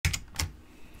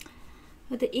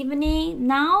Good evening.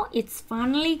 Now it's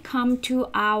finally come to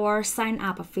our sign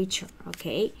up feature,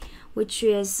 okay, which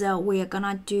is we're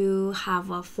gonna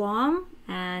have a form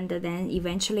and then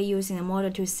eventually using a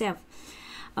model to save.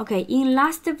 Okay, in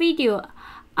last video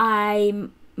I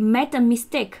made a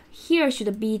mistake. Here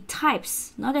should be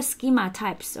types, not a schema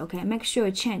types. Okay, make sure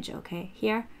you change. Okay,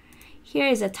 here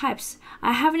is the types.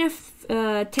 I haven't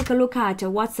take a look at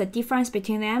what's the difference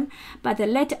between them, but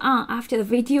later on after the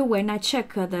video when I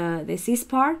check this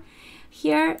part,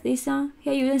 here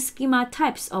using schema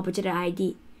types object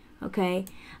ID. Okay,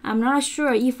 I'm not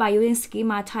sure if I using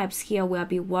schema types here will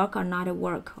be work or not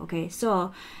work. Okay,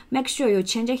 so make sure you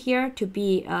change it here to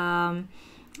be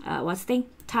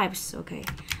types. Okay,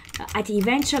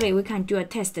 eventually we can do a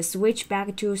test, switch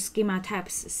back to schema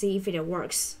types, see if it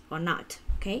works or not.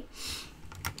 Okay,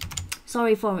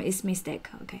 sorry for its mistake.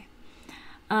 Okay,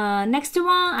 next one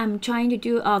I'm trying to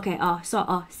do. Okay,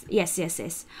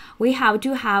 yes, we have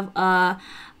to have a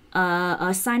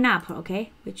sign up.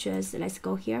 Okay, which is, let's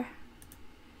go here.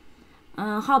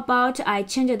 How about I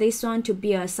change this one to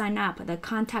be a sign up, the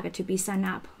contact to be sign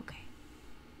up. Okay,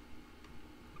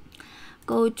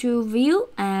 go to view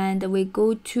and we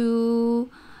go to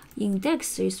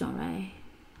index, this one, right?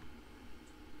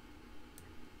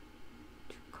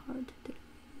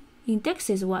 Index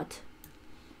is what?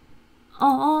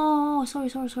 Oh, sorry.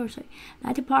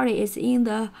 That part is in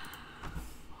the,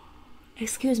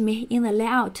 excuse me, in the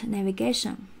layout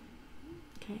navigation.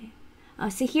 Okay,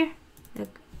 see here,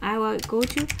 I will go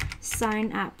to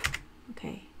sign up.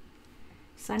 Okay,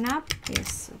 sign up,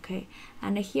 yes. Okay,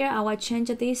 and here I will change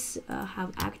this,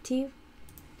 have active,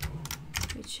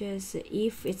 which is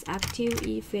if it's active,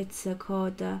 if it's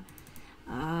called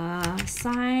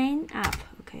sign up.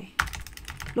 Okay,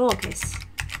 lowercase.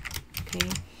 Okay,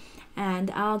 and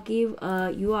I'll give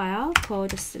a URL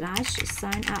called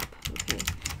 /sign up. Okay,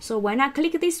 so when I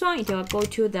click this one, it will go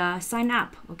to the sign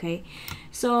up. Okay,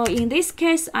 so in this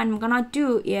case, I'm gonna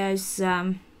do is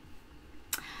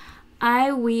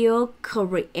I will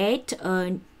create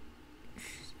a,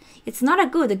 it's not a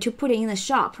good to put it in the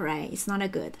shop, right? It's not a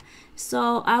good,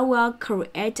 so I will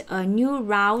create a new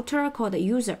router called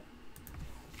user.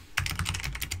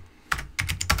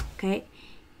 Okay,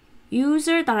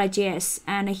 user.js,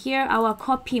 and here I will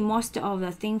copy most of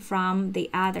the thing from the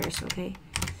others. Okay,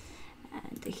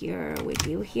 and here we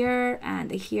do here,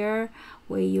 and here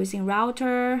we're using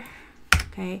router.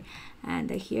 Okay,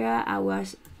 and here I will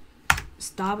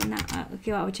stop now.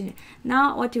 Okay, I will change it.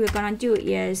 Now what we're gonna do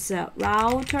is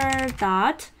router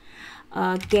dot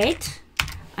get,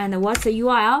 and what's the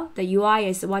URL? The UI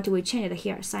is what we changed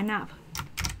here, sign up.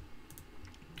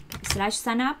 Okay,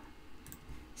 /sign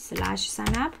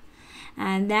up,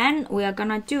 and then we are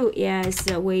gonna do is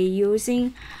we're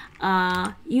using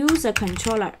user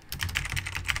controller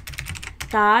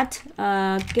dot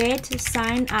get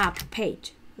sign up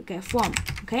page. Okay, form.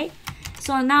 Okay,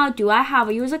 so now do I have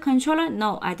a user controller?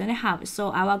 No, I don't have. So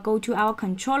I will go to our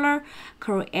controller,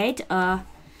 create a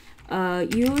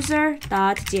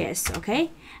user.js.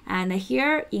 Okay, and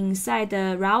here inside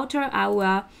the router I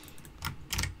will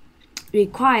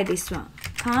require this one,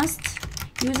 const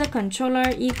user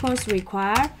controller equals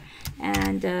require,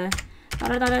 and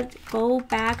go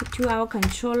back to our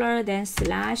controller, then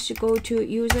 / go to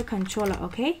user controller.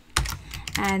 Okay,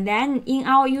 and then in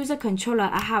our user controller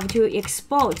I have to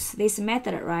export this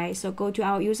method, right? So go to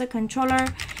our user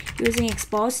controller using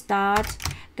export dot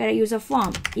get user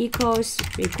form equals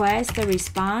request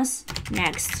response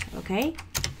next. Okay,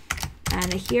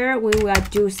 and here we will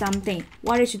do something.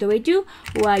 What should we do?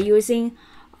 We are using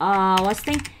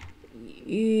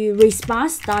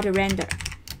response.render,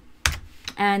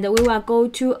 and we will go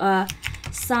to a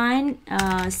sign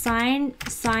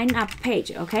up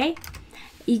page. Okay,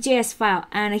 EJS file,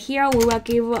 and here we will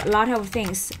give a lot of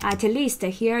things. At least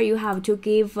here you have to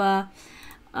give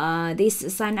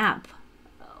this sign up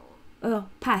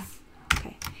path.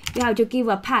 Okay, you have to give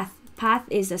a path. Path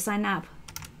is a sign up.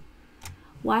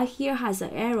 Why here has an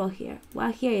arrow here?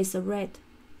 Why here is a red?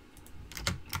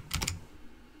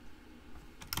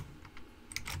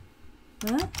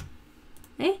 Huh?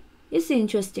 Eh, it's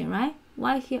interesting, right?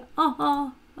 Why here?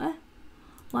 What?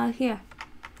 Why here?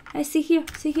 Hey, see here,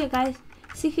 guys.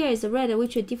 See here is red,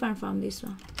 which is different from this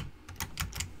one.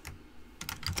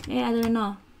 Hey, I don't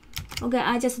know. Okay,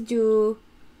 I just do.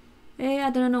 Hey, I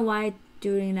don't know why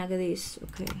doing like this.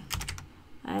 Okay,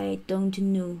 I don't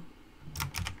know.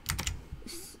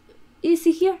 You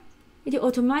see here? It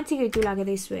automatically do like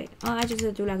this way. Oh, I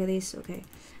just do like this. Okay,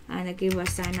 and I give a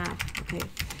sign up. Okay.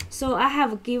 So I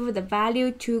have given the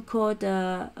value to call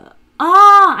the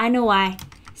I know why.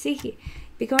 See here,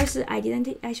 because I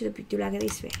should do like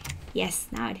this way. Yes,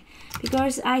 now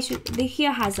because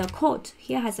here has a quote.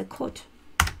 Here has a quote.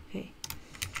 Okay,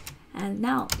 and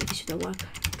now it should work.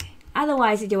 Okay.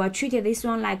 Otherwise, they will treat this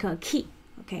one like a key.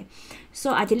 Okay,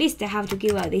 so at least they have to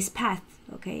give this path.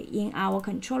 Okay, in our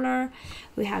controller,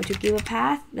 we have to give a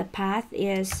path. The path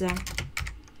is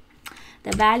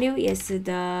the value is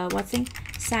the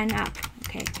sign up.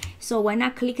 Okay, so when I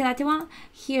click that one,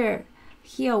 here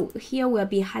will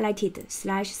be highlighted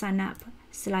 /sign up.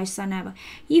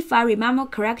 If I remember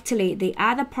correctly, the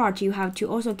other part you have to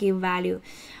also give value,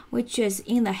 which is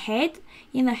in the head.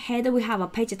 In the head we have a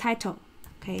page title.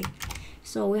 Okay,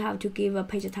 so we have to give a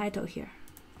page title here.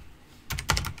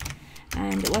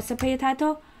 And what's the page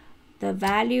title? The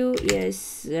value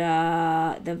is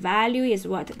what? The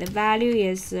value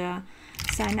is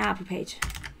sign up page.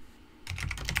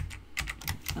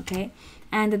 Okay,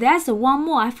 and there's one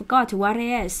more. I forgot what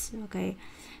it is. Okay,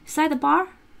 sidebar.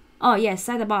 Oh yes,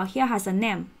 sidebar. Here has a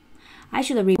name. I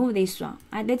should remove this one.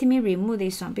 Let me remove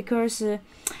this one because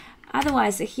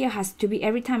otherwise here has to be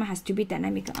every time it has to be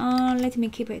dynamic. Let me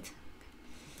keep it.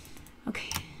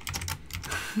 Okay.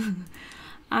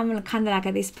 I'm kind of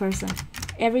like this person.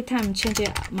 Every time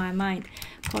changing my mind.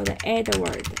 Called add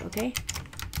word. Okay.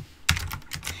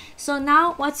 So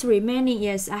now what's remaining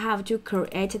is I have to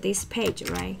create this page,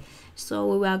 right? So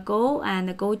we will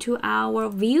go to our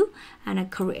view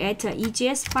and create an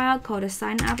EJS file called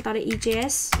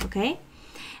signup.ejs. Okay.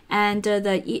 And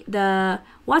the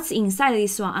what's inside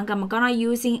this one? I'm gonna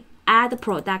using add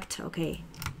product. Okay.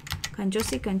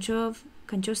 Control-C,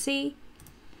 Control-C.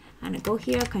 And go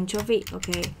here, Control V,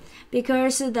 okay?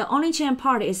 Because the only change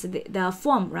part is the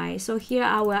form, right? So here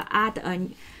I will add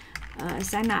a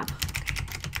sign up,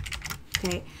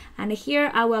 okay? And here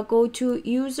I will go to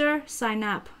user sign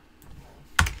up,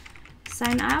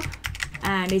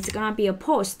 and it's gonna be a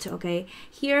post, okay?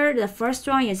 Here the first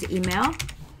one is email,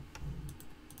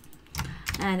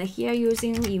 and here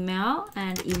using email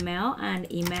and email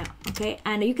and email, okay?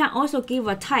 And you can also give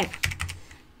a type.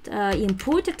 The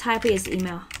input type is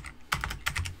email.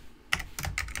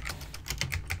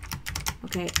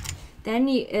 Okay, then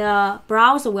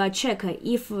browser will check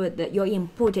if your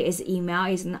input is email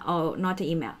or not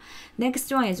email. Next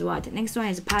one is what? Next one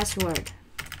is password.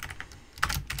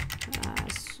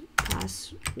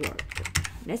 Password.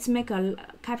 Let's make a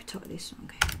capital this one.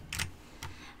 Okay.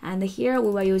 And here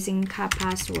we were using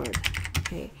password.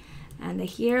 Okay. And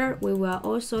here we were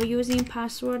also using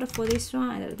password for this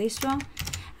one and this one.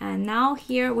 And now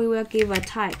here we will give a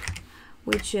type,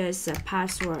 which is a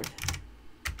password.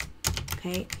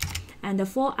 Okay, and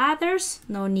for others,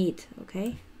 no need.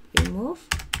 Okay, remove.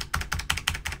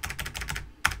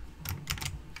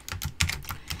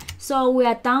 So we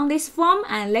are done this form,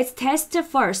 and let's test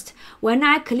first. When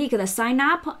I click the sign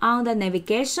up on the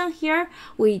navigation here,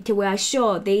 it will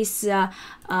show this sign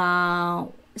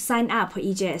up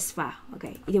EJS file.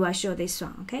 Okay, it will show this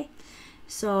one. Okay,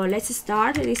 so let's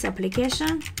start this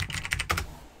application.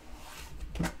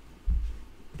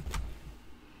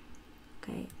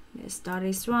 Okay. Let's start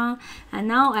this one, and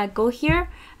now I go here,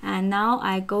 and now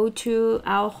I go to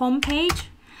our home page.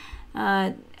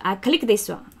 I click this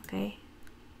one. Okay,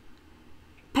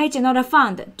 page not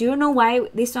found. Do you know why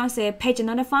this one say page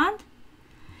not found?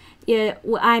 Yeah,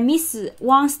 I miss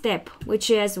one step, which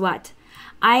is what?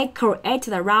 I create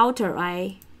the router.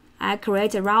 I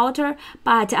create a router,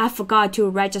 but I forgot to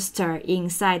register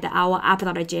inside our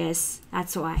app.js.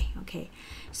 That's why. Okay,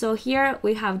 so here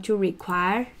we have to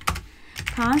require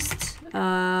const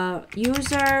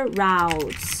user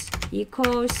routes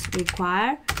equals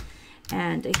require,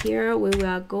 and here we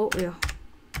will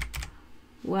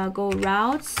go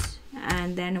routes,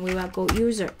 and then we will go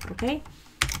user. Okay,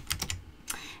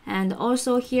 and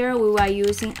also here we were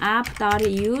using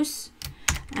app.use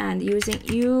and using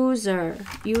user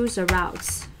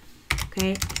routes.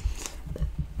 Okay,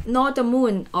 Node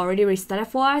Moon already restarted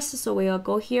for us, so we will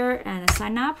go here and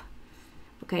sign up.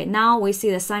 Okay, now we see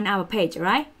the sign up page,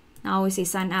 right? Now we see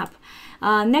sign up.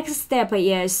 Next step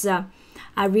is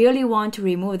I really want to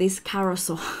remove this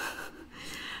carousel.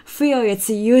 Feel it's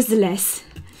useless.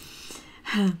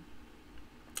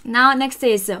 Now next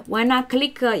is when I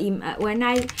click when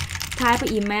I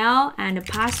type email and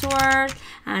password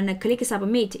and click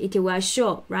submit, it will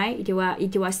show, right? It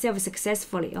will save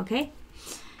successfully. Okay.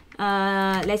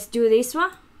 Let's do this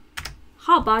one.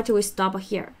 How about we stop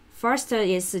here? First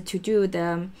is to do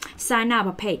the sign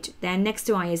up page. Then next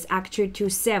one is actually to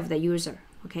save the user.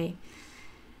 Okay.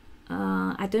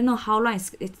 I don't know how long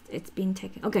it's been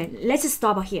taken. Okay, let's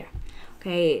stop here.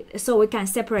 Okay, so we can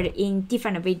separate it in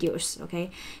different videos.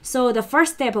 Okay, so the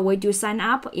first step we do sign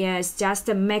up is just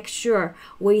to make sure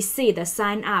we see the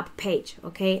sign up page.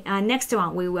 Okay, next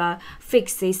one we will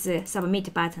fix this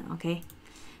submit button. Okay,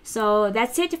 so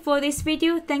that's it for this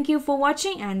video. Thank you for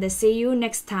watching and see you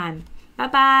next time. Bye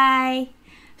bye.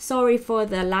 Sorry for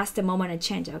the last moment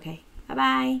change. Okay, bye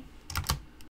bye.